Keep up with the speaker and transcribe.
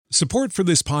Support for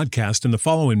this podcast and the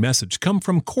following message come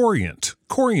from Corient.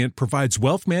 Corient provides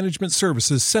wealth management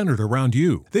services centered around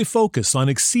you. They focus on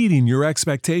exceeding your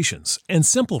expectations and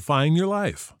simplifying your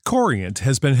life. Corient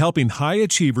has been helping high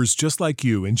achievers just like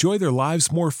you enjoy their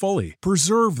lives more fully,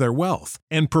 preserve their wealth,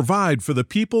 and provide for the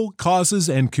people, causes,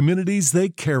 and communities they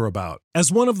care about. As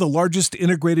one of the largest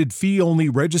integrated fee-only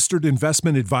registered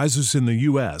investment advisors in the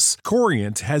U.S.,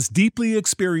 Corient has deeply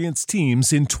experienced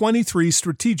teams in 23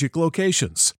 strategic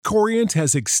locations. Corient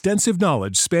has extensive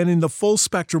knowledge spanning the full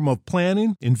spectrum of planning,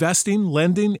 investing,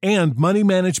 lending, and money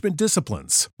management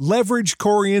disciplines. Leverage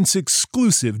Corient's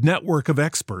exclusive network of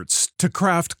experts to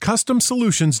craft custom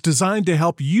solutions designed to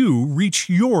help you reach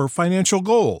your financial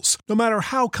goals, no matter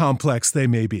how complex they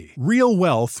may be. Real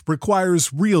wealth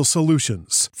requires real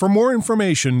solutions. For more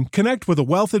information, connect with a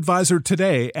wealth advisor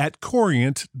today at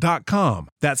Corient.com.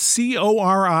 That's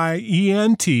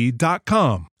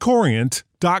Corient.com.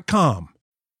 Corient.com.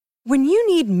 When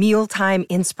you need mealtime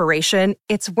inspiration,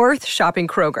 it's worth shopping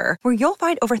Kroger, where you'll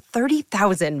find over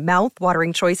 30,000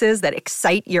 mouth-watering choices that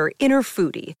excite your inner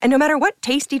foodie. And no matter what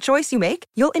tasty choice you make,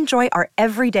 you'll enjoy our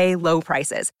everyday low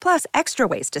prices, plus extra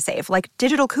ways to save, like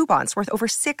digital coupons worth over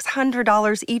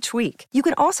 $600 each week. You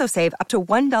can also save up to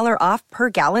 $1 off per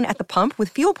gallon at the pump with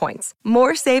fuel points.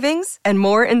 More savings and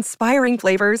more inspiring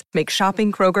flavors make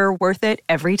shopping Kroger worth it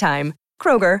every time.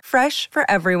 Kroger, fresh for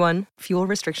everyone. Fuel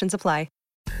restrictions apply.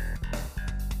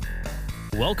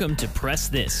 Welcome to Press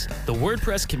This, the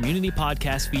WordPress community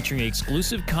podcast featuring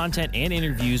exclusive content and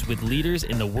interviews with leaders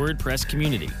in the WordPress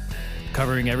community,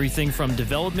 covering everything from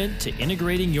development to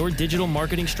integrating your digital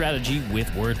marketing strategy with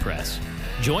WordPress.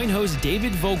 Join host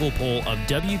David Vogelpohl of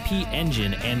WP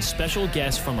Engine and special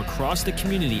guests from across the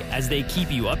community as they keep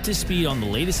you up to speed on the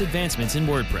latest advancements in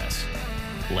WordPress.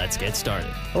 Let's get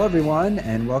started. Hello, everyone,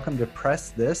 and welcome to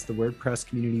Press This, the WordPress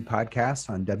community podcast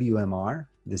on WMR.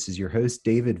 This is your host,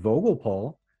 David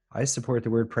Vogelpohl. I support the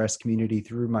WordPress community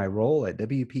through my role at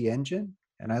WP Engine,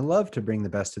 and I love to bring the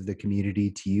best of the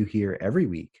community to you here every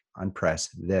week on Press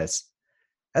This.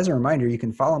 As a reminder, you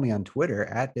can follow me on Twitter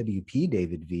at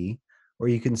WPDavidV, or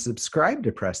you can subscribe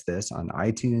to Press This on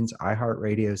iTunes,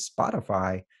 iHeartRadio,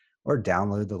 Spotify, or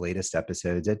download the latest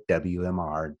episodes at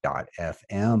WMR.fm.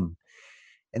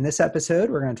 In this episode,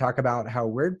 we're going to talk about how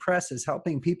WordPress is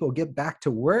helping people get back to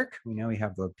work. We know we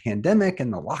have the pandemic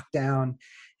and the lockdown.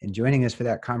 And joining us for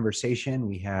that conversation,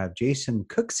 we have Jason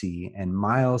Cooksey and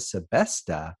Miles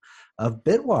Sebesta of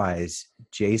Bitwise.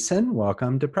 Jason,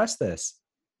 welcome to Press This.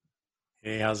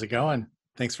 Hey, how's it going?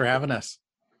 Thanks for having us.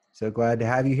 So glad to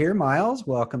have you here. Miles,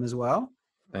 welcome as well.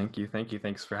 Thank you.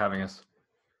 Thanks for having us.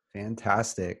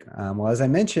 Fantastic. Well, as I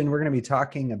mentioned, we're going to be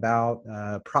talking about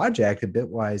a project that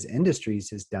Bitwise Industries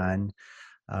has done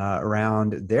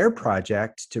around their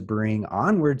project to bring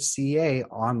Onward CA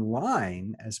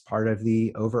online as part of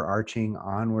the overarching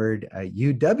Onward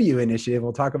UW initiative.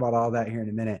 We'll talk about all that here in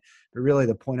a minute. But really,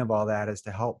 the point of all that is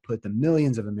to help put the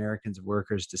millions of Americans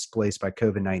workers displaced by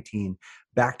COVID-19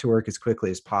 back to work as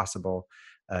quickly as possible.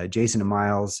 Jason and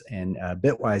Miles and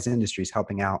Bitwise Industries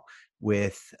helping out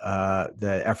with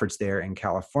the efforts there in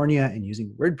California and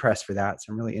using WordPress for that.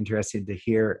 So I'm really interested to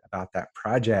hear about that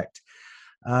project.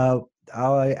 I'll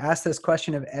ask this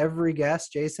question of every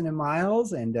guest, Jason and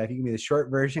Miles, and if you give me the short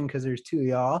version because there's two of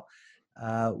y'all.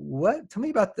 Tell me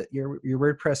about your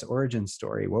WordPress origin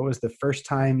story. What was the first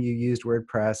time you used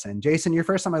WordPress? And Jason, you're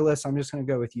first on my list, so I'm just going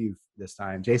to go with you this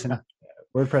time. Jason,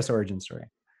 WordPress origin story.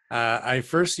 I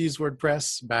first used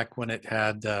WordPress back when it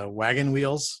had wagon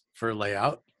wheels for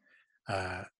layout.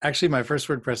 Actually, my first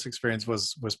WordPress experience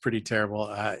was pretty terrible.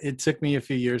 It took me a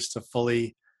few years to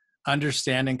fully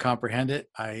understand and comprehend it.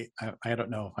 I don't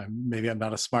know. Maybe I'm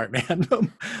not a smart man,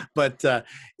 but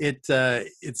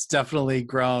it's definitely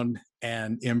grown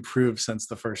and improved since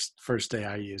the first day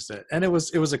I used it. And it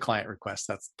was a client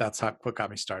request. That's what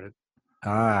got me started.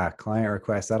 Client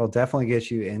request. That'll definitely get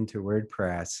you into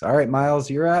WordPress. All right, Miles,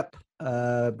 you're up.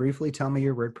 Briefly tell me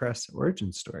your WordPress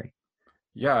origin story.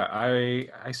 Yeah,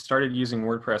 I started using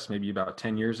WordPress maybe about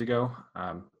 10 years ago.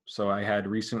 So I had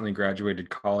recently graduated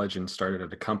college and started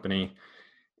at a company.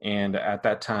 And at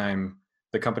that time,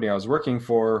 the company I was working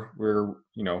for, we were,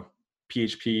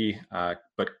 PHP,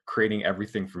 but creating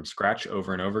everything from scratch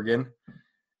over and over again.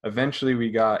 Eventually,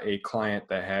 we got a client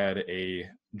that had a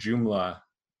Joomla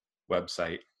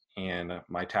website, and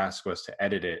my task was to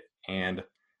edit it. And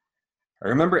I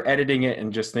remember editing it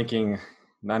and just thinking,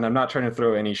 and I'm not trying to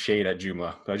throw any shade at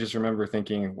Joomla, but I just remember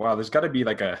thinking, wow, there's got to be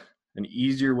like an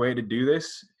easier way to do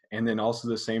this. And then also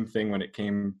the same thing when it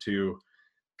came to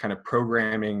kind of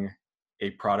programming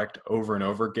a product over and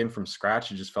over again from scratch.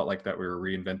 It just felt like that we were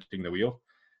reinventing the wheel.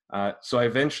 So I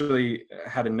eventually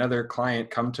had another client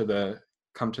come to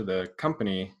the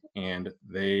company, and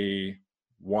they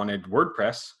wanted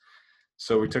WordPress.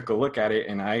 So we took a look at it,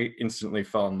 and I instantly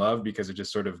fell in love because it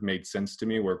just sort of made sense to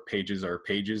me, where pages are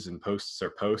pages and posts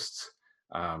are posts.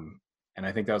 And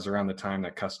I think that was around the time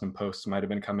that custom posts might have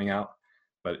been coming out.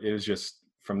 But it was just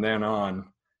from then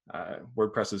on,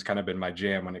 WordPress has kind of been my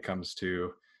jam when it comes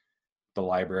to the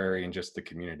library and just the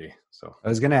community. So I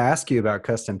was going to ask you about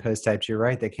custom post types. You're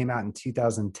right. They came out in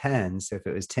 2010. So if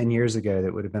it was 10 years ago,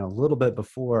 that would have been a little bit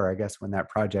before, I guess, when that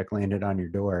project landed on your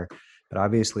door. But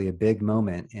obviously a big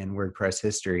moment in WordPress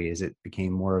history as it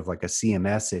became more of like a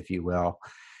CMS, if you will.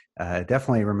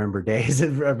 Definitely remember days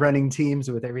of running teams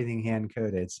with everything hand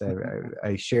coded. So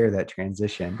I share that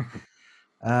transition.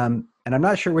 And I'm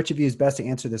not sure which of you is best to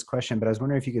answer this question, but I was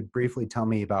wondering if you could briefly tell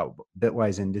me about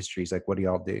Bitwise Industries. Like, what do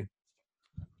y'all do?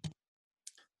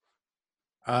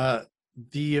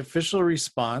 The official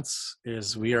response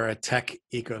is we are a tech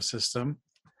ecosystem.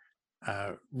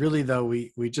 Really, though,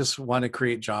 we just want to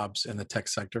create jobs in the tech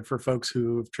sector for folks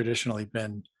who've traditionally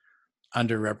been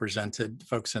underrepresented,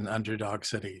 folks in underdog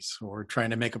cities. We're trying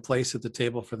to make a place at the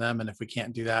table for them, and if we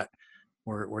can't do that,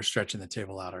 we're stretching the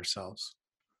table out ourselves.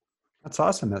 That's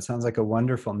awesome. That sounds like a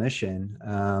wonderful mission.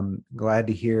 Glad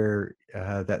to hear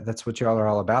that's what y'all are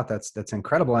all about. That's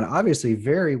incredible, and obviously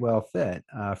very well fit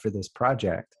for this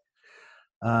project.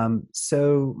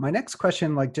 So my next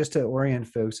question, like just to orient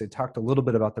folks, I talked a little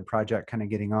bit about the project kind of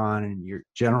getting on, and your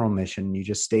general mission you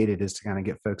just stated is to kind of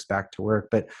get folks back to work.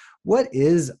 But what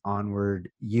is Onward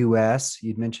US?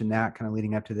 You'd mentioned that kind of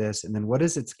leading up to this. And then what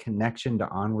is its connection to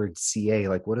Onward CA?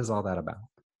 Like, what is all that about?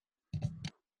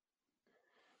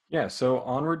 Yeah, so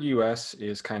Onward US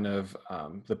is kind of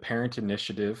the parent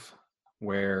initiative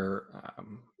where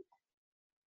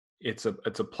it's a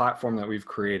platform that we've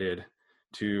created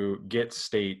to get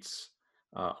states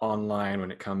online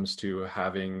when it comes to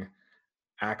having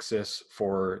access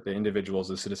for the individuals,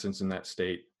 the citizens in that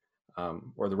state,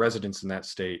 or the residents in that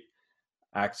state,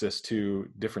 access to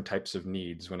different types of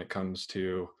needs when it comes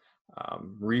to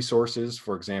resources.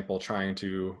 For example, trying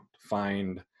to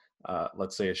find,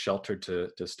 let's say, a shelter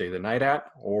to stay the night at,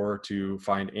 or to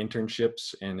find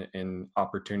internships and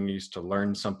opportunities to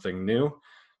learn something new,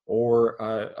 or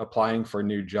applying for a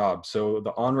new job. So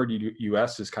the Onward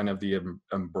US is kind of the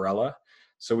umbrella.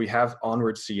 So we have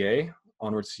Onward CA,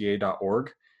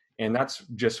 onwardca.org, and that's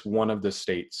just one of the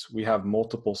states. We have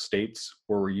multiple states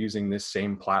where we're using this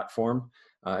same platform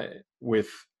with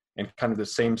and kind of the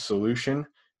same solution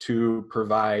to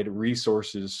provide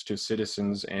resources to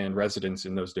citizens and residents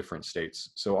in those different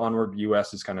states. So Onward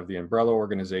US is kind of the umbrella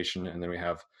organization, and then we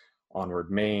have Onward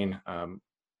Maine,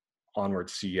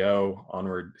 Onward CO,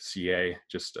 Onward CA,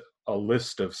 just a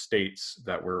list of states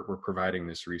that we're providing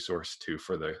this resource to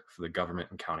for the government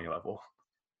and county level.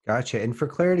 Gotcha. And for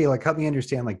clarity, like, help me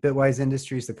understand, like, Bitwise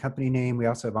Industries, the company name, we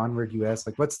also have Onward US,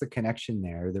 like, what's the connection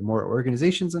there? Are there more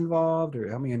organizations involved, or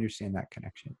help me understand that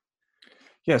connection?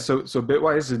 Yeah, so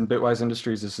Bitwise and Bitwise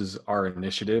Industries, this is our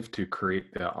initiative to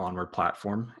create the Onward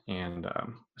platform. And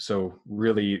so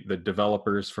really the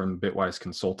developers from Bitwise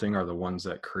Consulting are the ones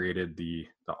that created the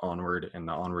Onward and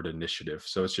the Onward initiative.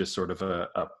 So it's just sort of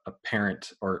a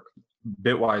parent, or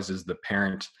Bitwise is the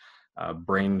parent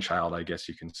brainchild, I guess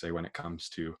you can say, when it comes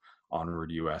to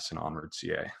Onward US and Onward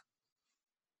CA.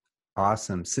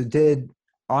 Awesome. So did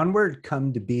Onward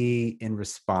come to be in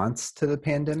response to the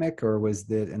pandemic, or was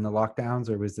that in the lockdowns,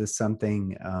 or was this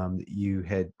something that you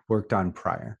had worked on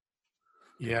prior?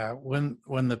 Yeah, when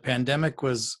the pandemic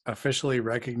was officially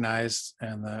recognized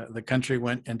and the country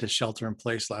went into shelter in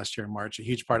place last year in March, a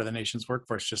huge part of the nation's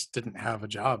workforce just didn't have a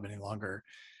job any longer.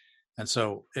 And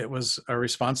so it was a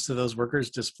response to those workers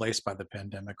displaced by the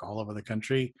pandemic all over the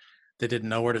country. They didn't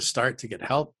know where to start to get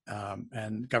help,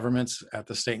 and governments at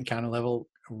the state and county level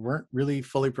weren't really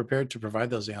fully prepared to provide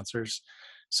those answers.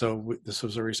 So this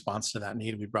was a response to that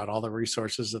need. We brought all the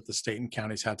resources that the state and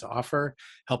counties had to offer,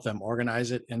 help them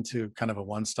organize it into kind of a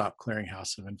one-stop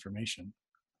clearinghouse of information.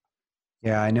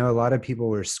 Yeah, I know a lot of people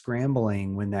were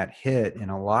scrambling when that hit in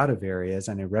a lot of areas.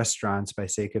 I know restaurants, by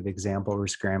sake of example, were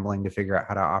scrambling to figure out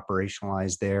how to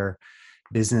operationalize their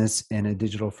business in a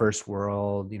digital first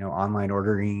world, online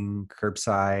ordering,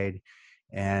 curbside.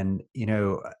 And,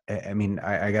 I mean,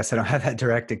 I guess I don't have that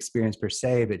direct experience per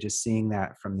se, but just seeing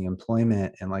that from the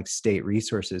employment and like state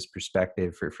resources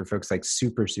perspective for folks like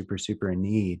super, super, super in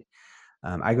need,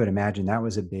 I would imagine that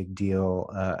was a big deal,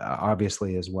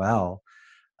 obviously, as well.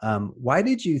 Why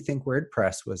did you think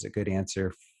WordPress was a good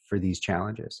answer for these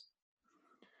challenges?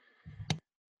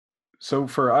 So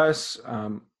for us,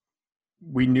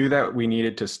 we knew that we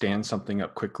needed to stand something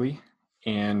up quickly.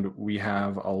 and we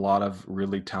have a lot of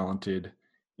really talented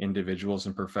individuals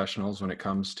and professionals when it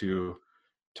comes to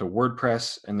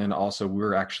WordPress. And then also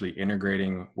we're actually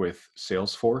integrating with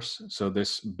Salesforce. So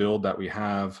this build that we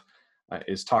have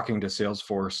is talking to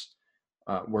Salesforce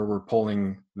where we're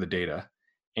pulling the data.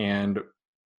 And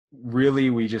really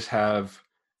we just have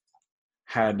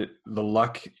had the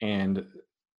luck and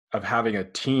of having a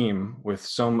team with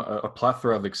a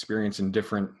plethora of experience in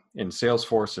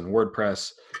Salesforce and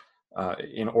WordPress,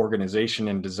 in organization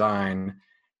and design.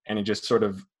 And it just sort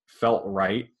of felt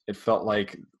right. It felt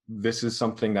like this is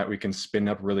something that we can spin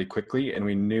up really quickly. And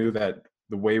we knew that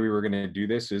the way we were going to do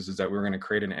this is that we were going to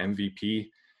create an MVP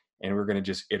and we're going to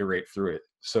just iterate through it.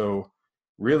 So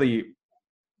really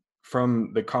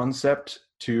from the concept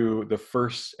to the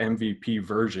first MVP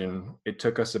version, it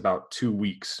took us about 2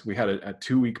 weeks. We had a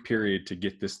 2-week period to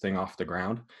get this thing off the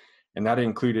ground. And that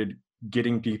included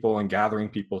getting people and gathering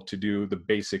people to do the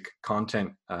basic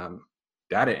content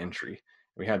data entry.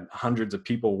 We had hundreds of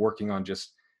people working on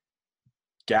just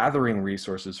gathering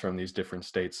resources from these different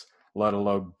states, let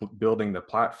alone building the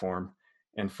platform.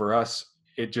 And for us,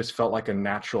 it just felt like a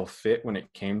natural fit when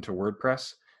it came to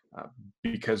WordPress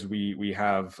because we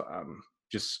have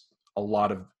just a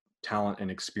lot of talent and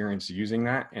experience using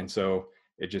that. And so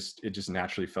it just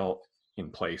naturally felt in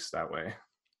place that way.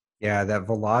 Yeah, that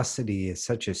velocity is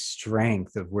such a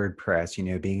strength of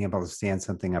WordPress, being able to stand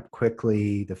something up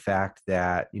quickly, the fact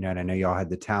that, and I know y'all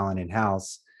had the talent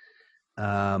in-house,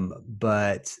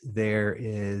 but there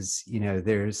is,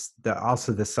 there's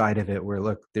also the side of it where,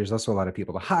 look, there's also a lot of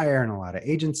people to hire and a lot of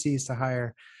agencies to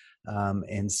hire.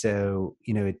 And so,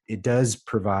 it does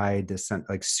provide this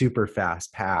like super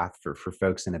fast path for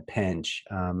folks in a pinch.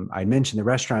 I mentioned the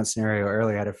restaurant scenario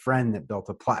earlier. I had a friend that built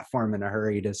a platform in a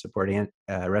hurry to support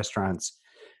restaurants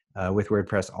with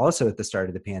WordPress also at the start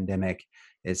of the pandemic.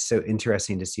 It's so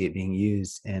interesting to see it being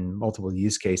used in multiple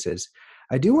use cases.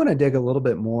 I do want to dig a little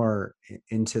bit more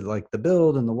into like the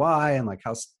build and the why and like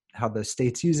how the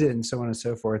states use it and so on and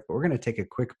so forth. But we're going to take a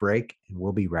quick break and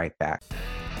we'll be right back.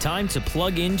 Time to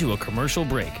plug into a commercial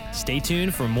break. Stay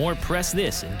tuned for more Press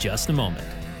This in just a moment.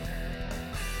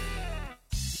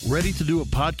 Ready to do a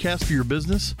podcast for your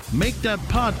business? Make that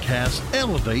podcast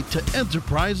elevate to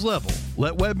enterprise level.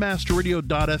 Let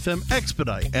webmasterradio.fm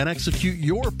expedite and execute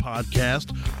your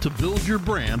podcast to build your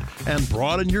brand and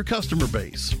broaden your customer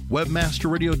base.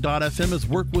 Webmasterradio.fm has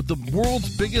worked with the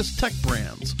world's biggest tech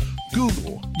brands,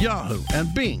 Google, Yahoo,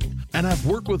 and Bing, and have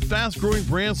worked with fast-growing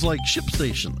brands like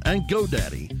ShipStation and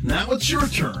GoDaddy. Now it's your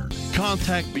turn.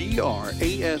 Contact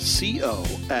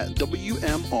BRASCO at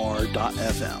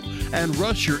WMR.fm and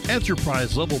rush your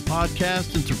enterprise-level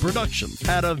podcast into production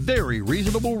at a very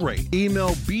reasonable rate.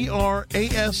 Email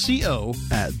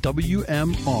BRASCO at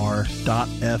WMR.fm.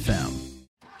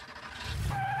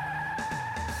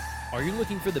 Are you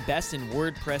looking for the best in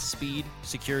WordPress speed,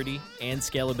 security, and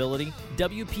scalability?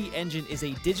 WP Engine is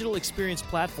a digital experience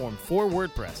platform for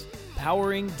WordPress,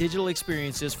 powering digital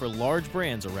experiences for large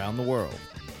brands around the world.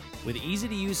 With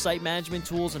easy-to-use site management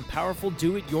tools and powerful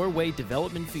do-it-your-way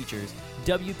development features,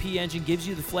 WP Engine gives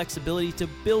you the flexibility to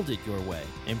build it your way.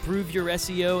 Improve your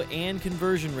SEO and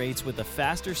conversion rates with a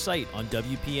faster site on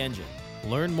WP Engine.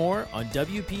 Learn more on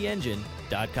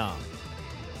WPEngine.com.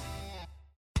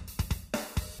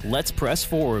 Let's press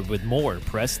forward with more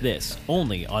Press This,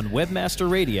 only on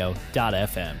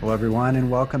webmasterradio.fm. Hello, everyone, and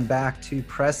welcome back to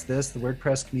Press This, the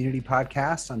WordPress community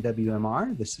podcast on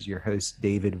WMR. This is your host,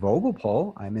 David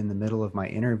Vogelpohl. I'm in the middle of my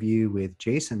interview with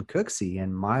Jason Cooksey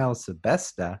and Miles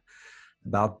Sebesta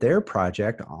about their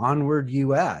project, Onward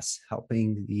US,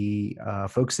 helping the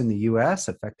folks in the US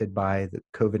affected by the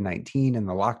COVID-19 and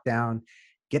the lockdown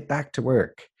get back to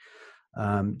work.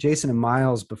 Jason and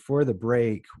Miles, before the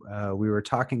break, we were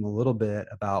talking a little bit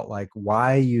about like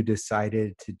why you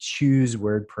decided to choose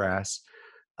WordPress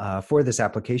for this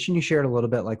application. You shared a little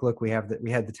bit like, look, we had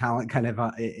the talent kind of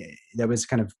that was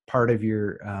kind of part of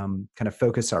your kind of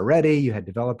focus already. You had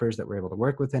developers that were able to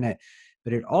work within it,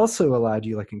 but it also allowed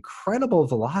you like incredible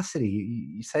velocity.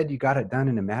 You said you got it done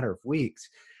in a matter of weeks.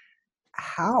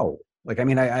 How? Like, I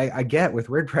mean, I get with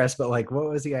WordPress, but like, what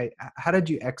was how did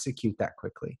you execute that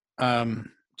quickly?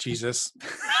 Jesus.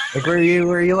 Like, were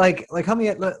you like, help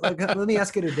me, let me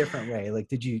ask it a different way. Like,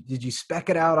 did you spec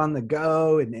it out on the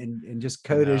go and just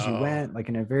code as you went, like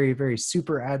in a very, very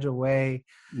super agile way?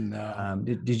 No.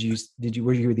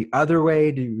 Were you the other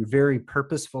way? You were very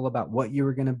purposeful about what you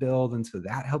were going to build, and so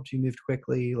that helped you move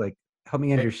quickly? Like, help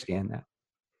me understand that.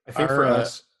 I think for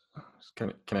us,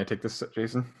 can I take this,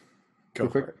 Jason? Go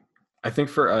for it. I think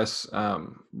for us,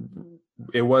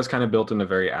 it was kind of built in a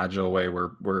very agile way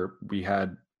where we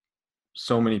had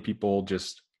so many people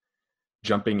just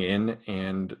jumping in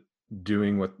and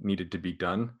doing what needed to be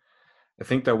done. I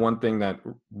think that one thing that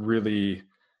really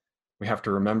we have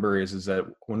to remember is that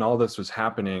when all this was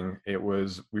happening, we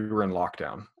were in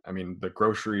lockdown. I mean, the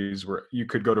groceries you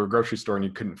could go to a grocery store and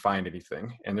you couldn't find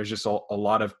anything. And there's just a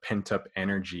lot of pent up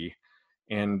energy.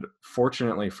 And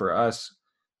fortunately for us,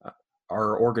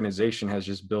 our organization has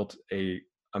just built a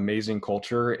amazing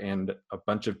culture and a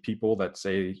bunch of people that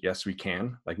say, yes, we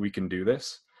can, like we can do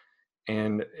this.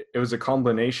 And it was a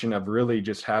combination of really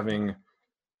just having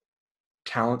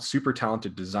super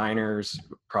talented designers,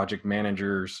 project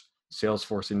managers,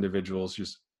 Salesforce individuals,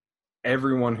 just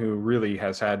everyone who really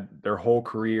has had their whole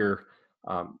career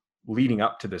leading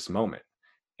up to this moment.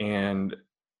 And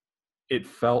it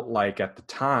felt like at the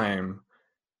time,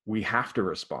 we have to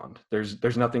respond.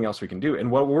 There's nothing else we can do.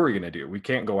 And what were we going to do? We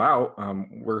can't go out.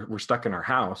 We're stuck in our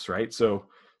house, right? So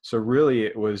really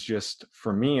it was just,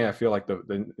 for me, I feel like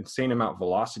the insane amount of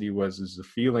velocity is the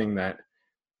feeling that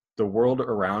the world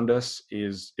around us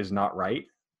is not right.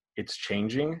 It's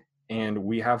changing, and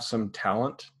we have some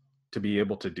talent to be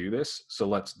able to do this. So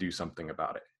let's do something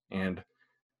about it. And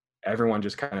everyone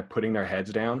just kind of putting their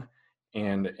heads down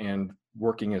and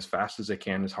working as fast as they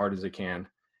can, as hard as they can.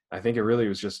 I think it really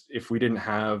was just, if we didn't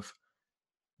have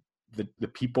the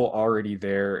people already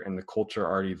there and the culture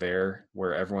already there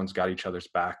where everyone's got each other's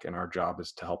back and our job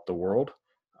is to help the world,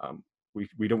 we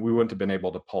wouldn't have been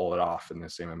able to pull it off in the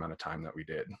same amount of time that we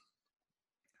did.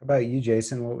 How about you,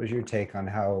 Jason? What was your take on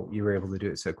how you were able to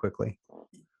do it so quickly?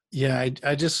 Yeah,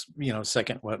 I just,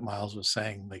 second what Miles was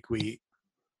saying. Like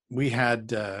we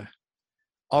had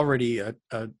already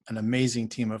an amazing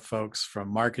team of folks from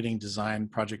marketing, design,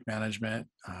 project management,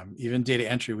 even data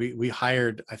entry. We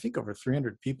hired, I think, over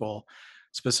 300 people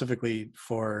specifically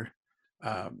for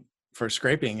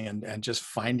scraping and just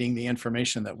finding the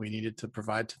information that we needed to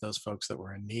provide to those folks that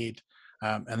were in need.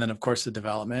 And then, of course, the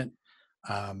development.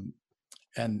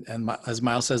 And as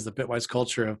Miles says, the Bitwise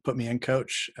culture of put me in,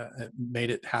 coach, it made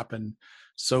it happen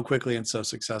so quickly and so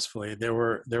successfully. There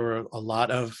were a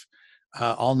lot of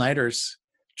all-nighters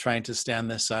trying to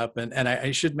stand this up. And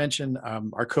I should mention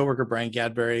our coworker, Brian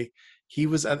Gadbury. He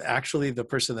was actually the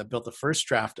person that built the first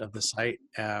draft of the site.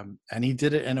 And he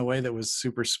did it in a way that was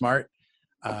super smart.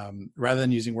 Rather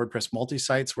than using WordPress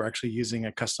multi-sites, we're actually using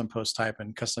a custom post type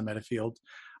and custom meta field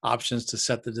options to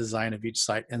set the design of each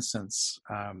site instance.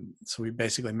 So we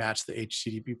basically match the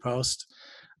HTTP post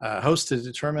host to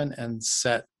determine and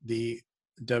set the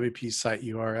WP site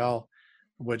URL,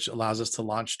 which allows us to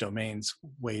launch domains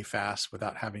way fast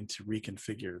without having to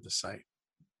reconfigure the site.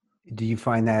 Do you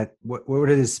find that, what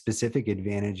are the specific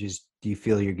advantages do you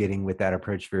feel you're getting with that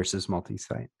approach versus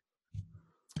multi-site?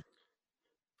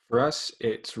 For us,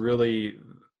 it's really,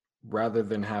 rather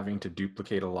than having to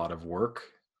duplicate a lot of work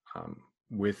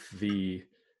with the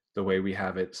way we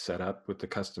have it set up with the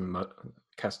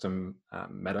custom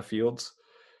meta fields,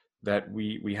 that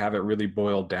we have it really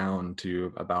boiled down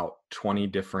to about 20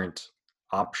 different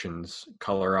options,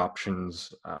 color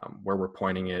options, where we're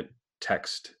pointing it,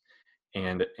 text,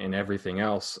 and everything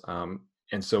else.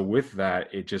 And so with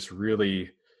that, it just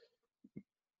really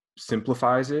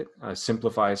simplifies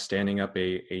standing up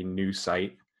a new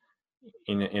site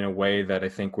in a way that I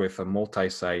think with a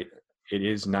multi-site, it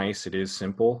is nice, it is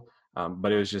simple,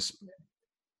 but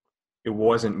it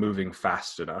wasn't moving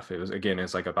fast enough.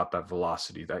 It's like about that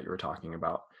velocity that you were talking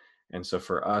about. And so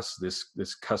for us,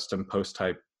 this custom post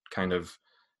type kind of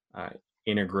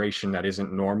integration that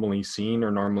isn't normally seen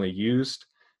or normally used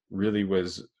really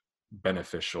was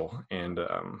beneficial and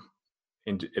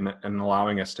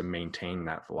allowing us to maintain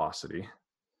that velocity.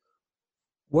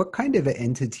 What kind of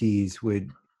entities would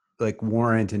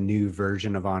warrant a new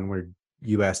version of Onward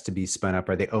US to be spun up?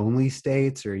 Are they only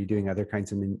states, or are you doing other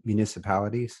kinds of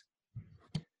municipalities?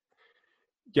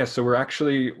 Yes, so we're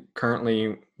actually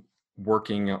currently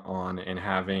working on and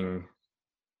having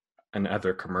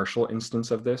another commercial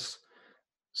instance of this.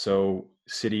 So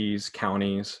cities,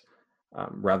 counties,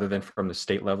 rather than from the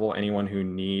state level, anyone who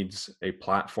needs a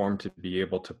platform to be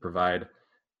able to provide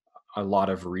a lot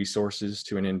of resources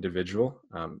to an individual.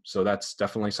 So that's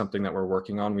definitely something that we're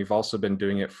working on. We've also been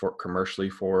doing it commercially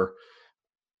for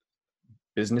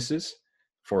businesses.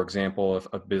 For example, if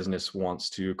a business wants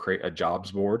to create a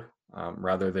jobs board,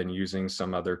 rather than using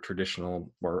some other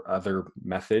traditional or other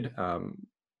method,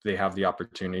 they have the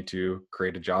opportunity to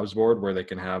create a jobs board where they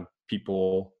can have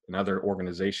people and other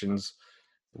organizations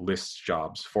list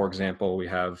jobs. For example, we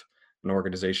have an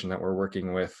organization that we're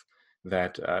working with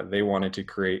that they wanted to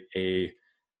create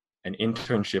an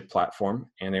internship platform,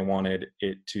 and they wanted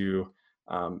it to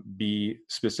be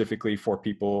specifically for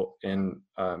people and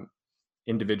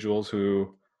individuals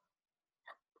who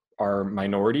are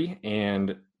minority,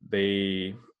 and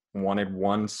they wanted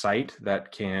one site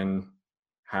that can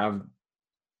have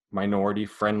minority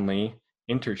friendly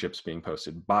internships being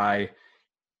posted by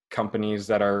companies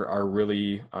that are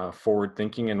really forward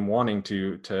thinking and wanting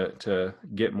to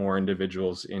get more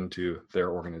individuals into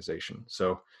their organization.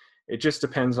 So it just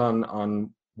depends on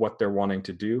what they're wanting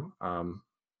to do.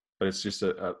 But it's just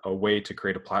a way to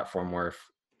create a platform where if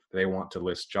they want to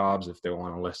list jobs, if they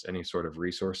want to list any sort of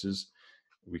resources,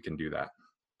 we can do that.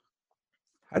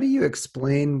 How do you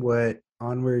explain what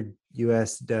Onward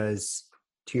US does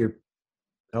to your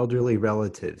elderly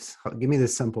relatives? Give me the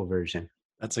simple version.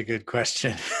 That's a good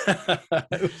question,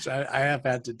 which I have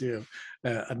had to do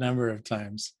a number of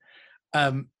times.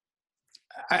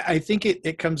 I think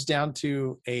it comes down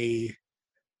to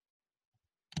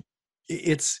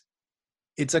it's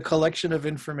a collection of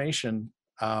information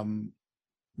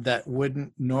that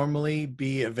wouldn't normally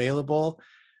be available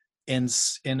in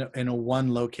a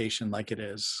one location like it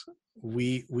is.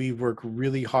 We work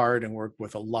really hard and work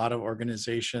with a lot of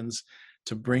organizations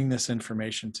to bring this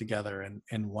information together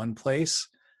in one place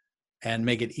and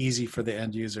make it easy for the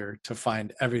end user to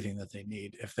find everything that they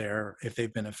need if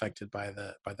they've been affected by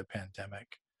the pandemic.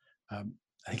 I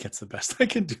think that's the best I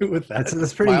can do with that.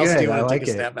 That's pretty Miles, good. do you want I to like take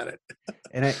a it. stab at it?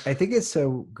 And I think it's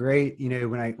so great,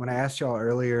 when I asked y'all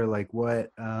earlier, like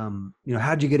what,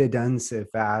 how'd you get it done so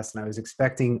fast? And I was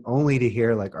expecting only to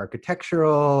hear like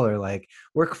architectural or like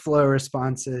workflow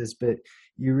responses, but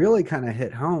you really kind of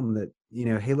hit home that,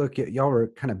 hey, look, y'all were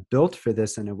kind of built for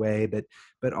this in a way, but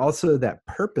also that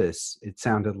purpose, it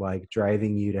sounded like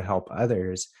driving you to help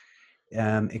others.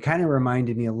 It kind of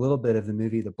reminded me a little bit of the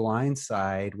movie The Blind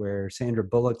Side, where Sandra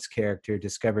Bullock's character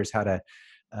discovers how to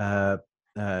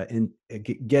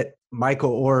get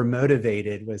Michael Orr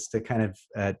motivated, was to kind of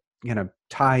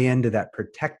tie into that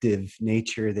protective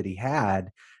nature that he had,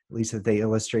 at least that they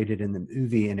illustrated in the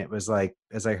movie. And it was like,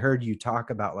 as I heard you talk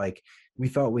about, like, we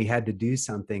felt we had to do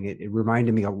something, it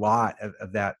reminded me a lot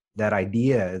of that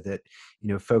idea that,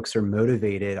 folks are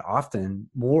motivated often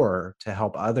more to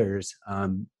help others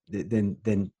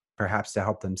than perhaps to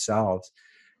help themselves.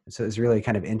 And so it was really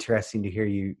kind of interesting to hear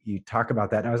you talk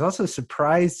about that. And I was also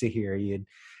surprised to hear you had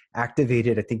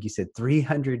activated, I think you said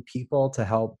 300 people to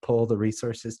help pull the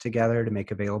resources together to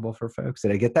make available for folks.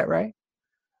 Did I get that right?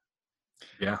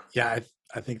 Yeah,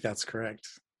 I think that's correct.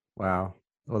 Wow.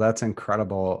 Well, that's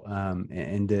incredible.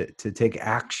 And to take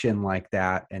action like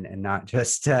that and not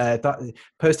just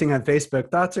posting on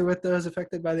Facebook, thoughts are with those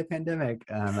affected by the pandemic.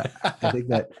 I think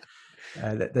that's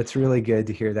really good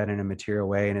to hear that in a material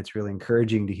way. And it's really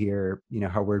encouraging to hear,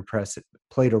 how WordPress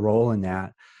played a role in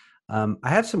that. I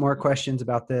have some more questions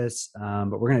about this,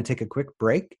 but we're going to take a quick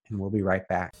break and we'll be right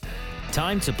back.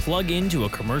 Time to plug into a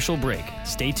commercial break.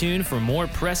 Stay tuned for more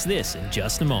Press This in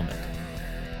just a moment.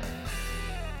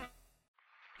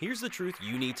 Here's the truth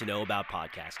you need to know about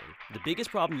podcasting. The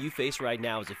biggest problem you face right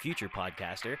now as a future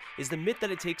podcaster is the myth that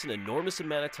it takes an enormous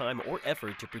amount of time or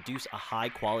effort to produce a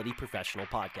high-quality professional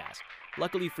podcast.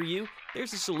 Luckily for you,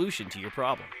 there's a solution to your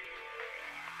problem.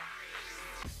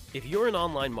 If you're an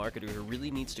online marketer who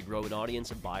really needs to grow an audience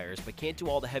of buyers but can't do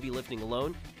all the heavy lifting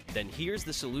alone, then here's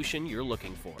the solution you're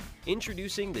looking for.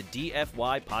 Introducing the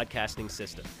DFY Podcasting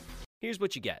System. Here's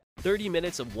what you get: 30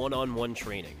 minutes of one-on-one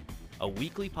training, a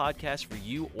weekly podcast for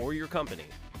you or your company,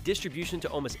 distribution to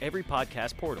almost every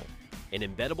podcast portal, an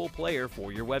embeddable player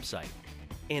for your website,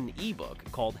 an ebook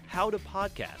called How to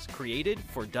Podcast, created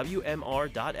for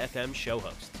WMR.FM show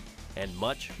hosts, and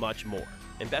much, much more.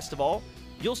 And best of all,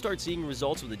 you'll start seeing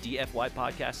results with the DFY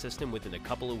podcast system within a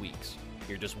couple of weeks.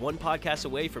 You're just one podcast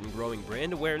away from growing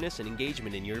brand awareness and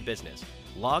engagement in your business.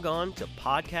 Log on to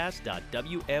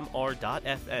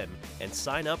podcast.wmr.fm and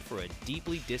sign up for a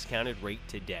deeply discounted rate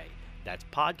today. That's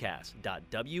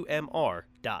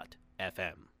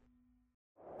podcast.wmr.fm.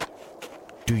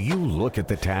 Do you look at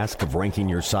the task of ranking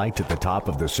your site at the top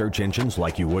of the search engines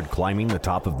like you would climbing the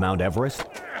top of Mount Everest?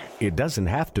 It doesn't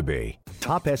have to be.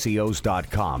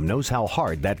 TopSEOs.com knows how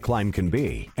hard that climb can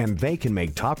be, and they can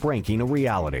make top ranking a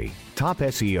reality. Top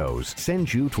SEOs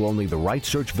sends you to only the right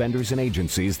search vendors and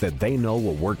agencies that they know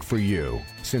will work for you.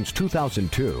 Since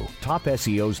 2002,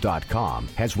 TopSEOs.com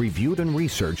has reviewed and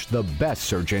researched the best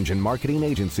search engine marketing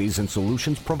agencies and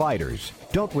solutions providers.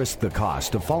 Don't risk the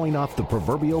cost of falling off the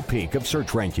proverbial peak of search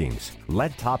rankings.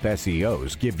 Let Top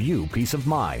SEOs give you peace of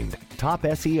mind.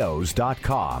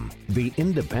 TopSEOs.com, the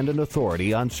independent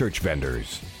authority on search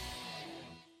vendors.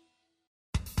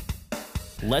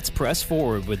 Let's press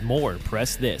forward with more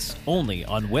Press This, only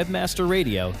on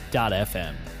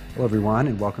webmasterradio.fm. Hello, everyone,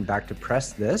 and welcome back to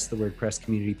Press This, the WordPress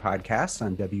community podcast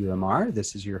on WMR.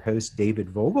 This is your host, David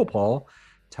Vogelpohl.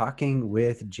 talking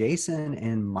with Jason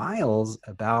and Miles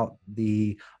about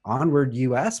the Onward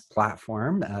US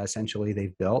platform, essentially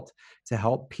they've built to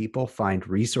help people find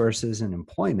resources and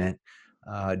employment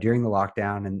during the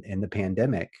lockdown and the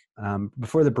pandemic.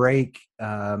 Before the break,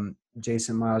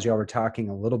 Jason, Miles, y'all were talking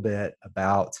a little bit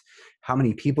about how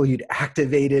many people you'd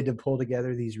activated to pull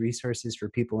together these resources for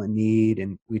people in need.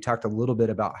 And we talked a little bit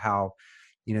about how,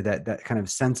 you know, that kind of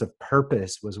sense of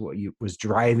purpose was what was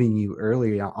driving you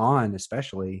early on,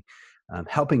 especially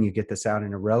helping you get this out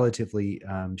in a relatively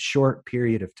short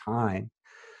period of time.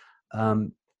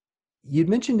 You'd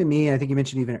mentioned to me, I think you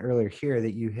mentioned even earlier here,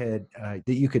 that you had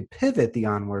that you could pivot the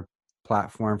Onward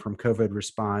platform from COVID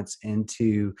response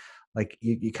into, like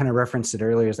you kind of referenced it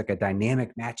earlier, as like a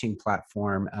dynamic matching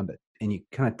platform, and you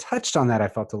kind of touched on that, I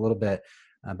felt, a little bit,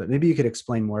 but maybe you could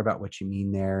explain more about what you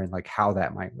mean there and like how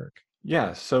that might work.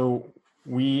 Yeah, so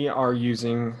we are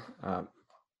using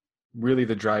really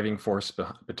the driving force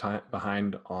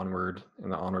behind Onward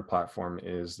and the Onward platform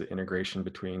is the integration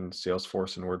between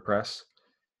Salesforce and WordPress.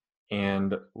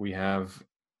 And we have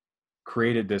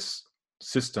created this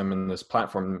system and this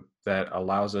platform that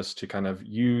allows us to kind of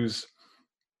use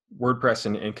WordPress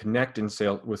and connect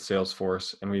with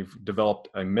Salesforce. And we've developed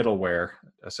a middleware,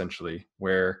 essentially,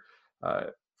 where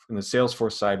from the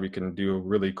Salesforce side, we can do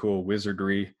really cool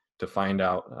wizardry to find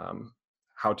out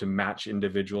how to match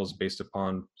individuals based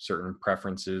upon certain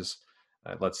preferences.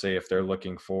 Let's say if they're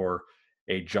looking for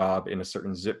a job in a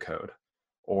certain zip code.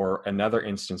 Or another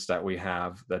instance that we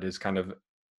have that is kind of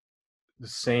the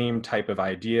same type of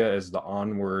idea as the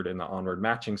Onward and the Onward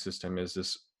matching system is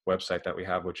this website that we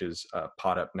have, which is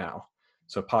PodUp Now.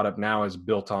 So PodUp Now is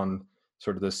built on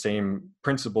sort of the same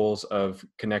principles of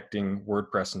connecting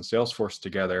WordPress and Salesforce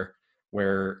together,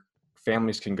 where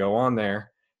families can go on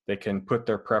there, they can put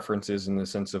their preferences in the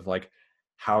sense of like,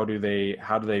 how do they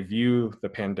view the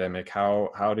pandemic?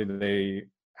 How do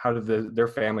their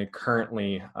family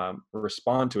currently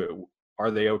respond to it?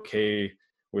 Are they okay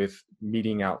with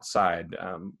meeting outside?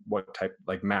 What type,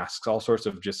 like masks, all sorts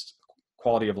of just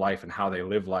quality of life and how they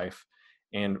live life.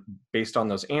 And based on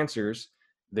those answers,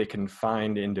 they can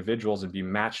find individuals and be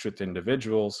matched with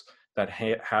individuals that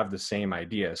have the same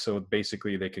idea. So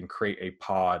basically they can create a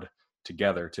pod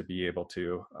together to be able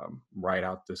to ride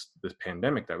out this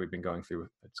pandemic that we've been going through.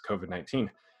 It's COVID-19.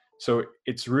 So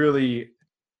it's really,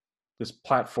 this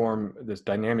platform, this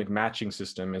dynamic matching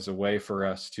system is a way for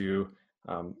us to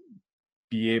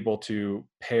be able to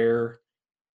pair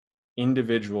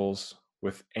individuals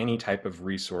with any type of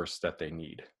resource that they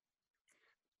need.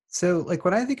 So like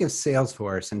when I think of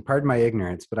Salesforce, and pardon my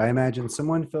ignorance, but I imagine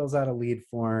someone fills out a lead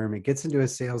form, it gets into a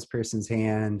salesperson's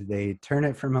hand, they turn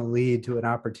it from a lead to an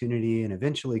opportunity and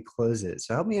eventually close it.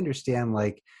 So help me understand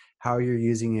like how you're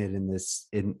using it in this,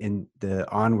 in the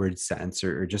Onward sense,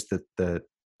 or just the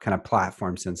kind of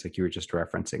platform sense, like you were just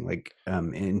referencing, like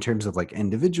in terms of like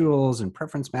individuals and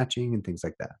preference matching and things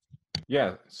like that.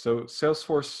 Yeah. So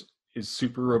Salesforce is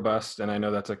super robust. And I know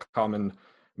that's a common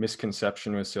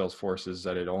misconception with Salesforce, is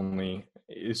that it only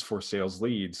is for sales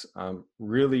leads.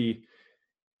 Really,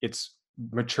 it's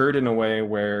matured in a way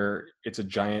where it's a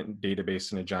giant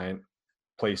database and a giant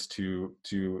place to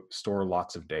store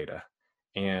lots of data.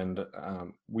 And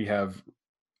we have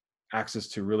access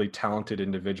to really talented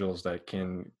individuals that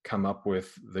can come up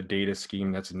with the data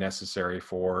scheme that's necessary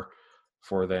for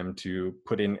them to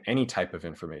put in any type of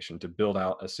information to build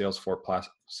out a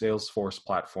Salesforce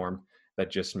platform that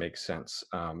just makes sense.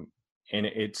 And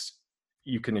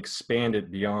you can expand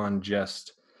it beyond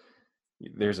just,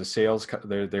 there's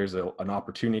an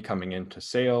opportunity coming into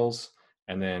sales,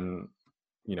 and then,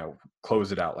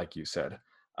 close it out, like you said.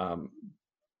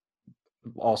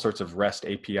 All sorts of REST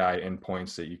API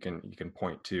endpoints that you can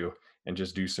point to and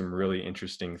just do some really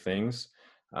interesting things.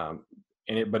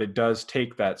 But it does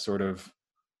take that sort of,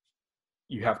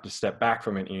 you have to step back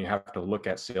from it and you have to look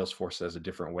at Salesforce as a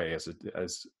different way, as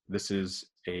this is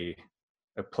a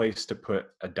place to put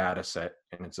a data set,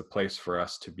 and it's a place for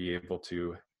us to be able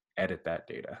to edit that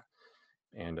data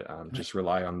and just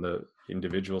rely on the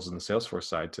individuals in the Salesforce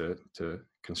side to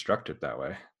construct it that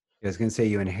way. I was going to say,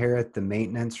 you inherit the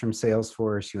maintenance from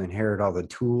Salesforce, you inherit all the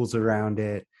tools around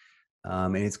it.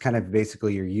 And it's kind of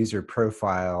basically your user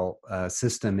profile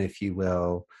system, if you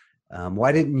will.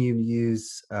 Why didn't you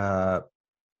use,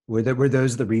 were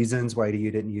those the reasons why you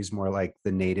didn't use more like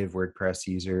the native WordPress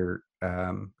user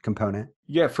component?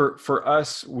 Yeah, for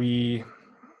us,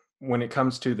 when it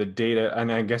comes to the data,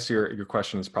 and I guess your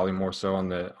question is probably more so on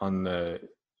the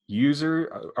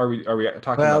user. Are we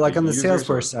talking about, like on the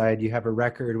Salesforce side, you have a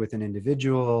record with an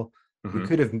individual. we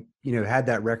could have, had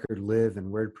that record live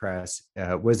in WordPress.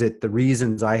 Was it the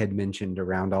reasons I had mentioned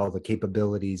around all the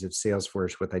capabilities of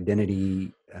Salesforce with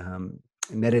identity,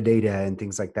 metadata, and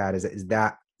things like that? Is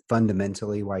that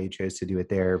fundamentally why you chose to do it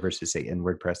there versus, say, in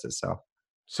WordPress itself?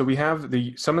 So we have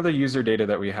some of the user data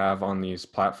that we have on these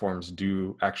platforms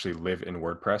do actually live in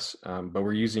WordPress, but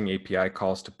we're using API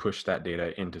calls to push that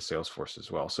data into Salesforce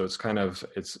as well. So it's kind of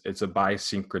it's a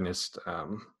bisynchronous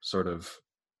sort of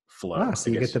flow. So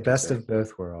you get the best of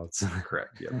both worlds.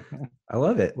 Correct. Yeah. I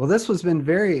love it. Well, this has been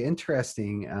very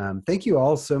interesting. Thank you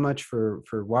all so much for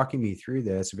walking me through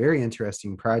this very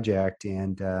interesting project,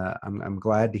 and I'm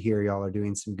glad to hear y'all are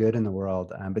doing some good in the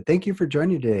world. But thank you for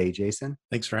joining today, Jason.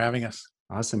 Thanks for having us.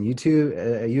 Awesome. You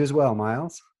too. You as well,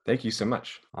 Miles. Thank you so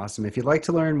much. Awesome. If you'd like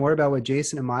to learn more about what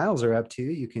Jason and Miles are up to,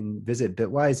 you can visit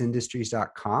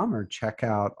bitwiseindustries.com or check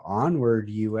out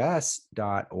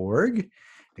onwardus.org.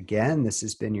 Again, this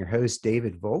has been your host,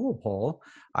 David Vogelpohl.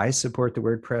 I support the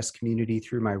WordPress community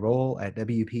through my role at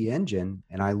WP Engine,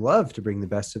 and I love to bring the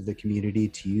best of the community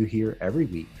to you here every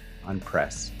week on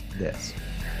Press This.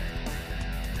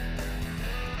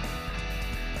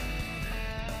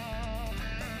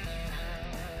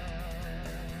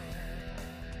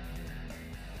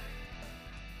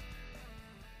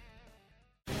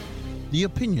 The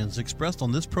opinions expressed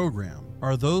on this program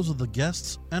are those of the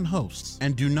guests and hosts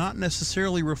and do not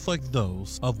necessarily reflect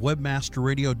those of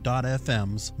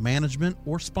WebmasterRadio.fm's management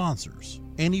or sponsors.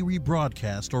 Any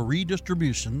rebroadcast or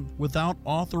redistribution without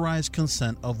authorized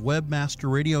consent of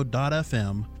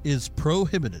WebmasterRadio.fm is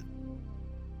prohibited.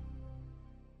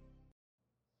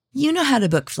 You know how to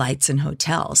book flights and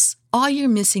hotels. All you're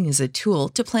missing is a tool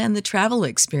to plan the travel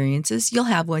experiences you'll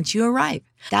have once you arrive.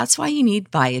 That's why you need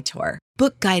Viator.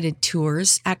 Book guided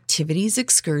tours, activities,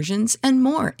 excursions, and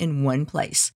more in one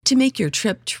place to make your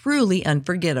trip truly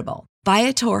unforgettable.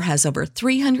 Viator has over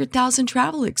 300,000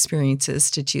 travel experiences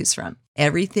to choose from.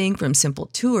 Everything from simple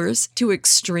tours to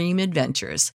extreme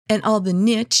adventures and all the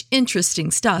niche, interesting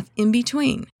stuff in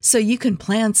between. So you can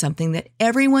plan something that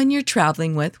everyone you're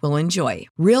traveling with will enjoy.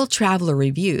 Real traveler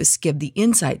reviews give the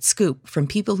inside scoop from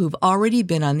people who've already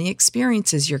been on the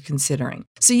experiences you're considering.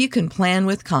 So you can plan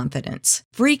with confidence.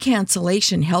 Free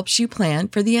cancellation helps you plan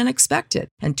for the unexpected.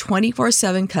 And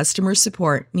 24/7 customer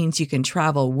support means you can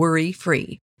travel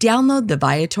worry-free. Download the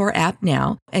Viator app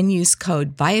now and use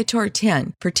code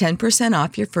Viator10 for 10%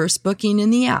 off your first booking in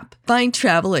the app. Find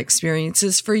travel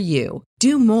experiences for you.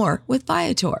 Do more with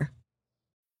Viator.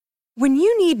 When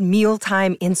you need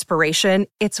mealtime inspiration,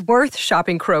 it's worth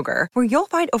shopping Kroger, where you'll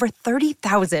find over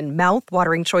 30,000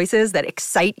 mouth-watering choices that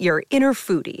excite your inner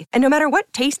foodie. And no matter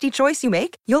what tasty choice you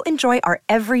make, you'll enjoy our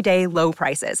everyday low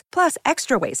prices, plus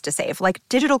extra ways to save, like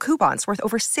digital coupons worth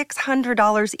over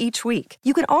 $600 each week.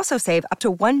 You can also save up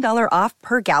to $1 off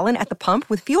per gallon at the pump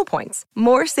with fuel points.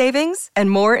 More savings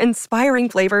and more inspiring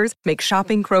flavors make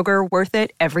shopping Kroger worth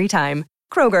it every time.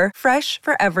 Kroger, fresh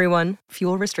for everyone.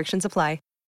 Fuel restrictions apply.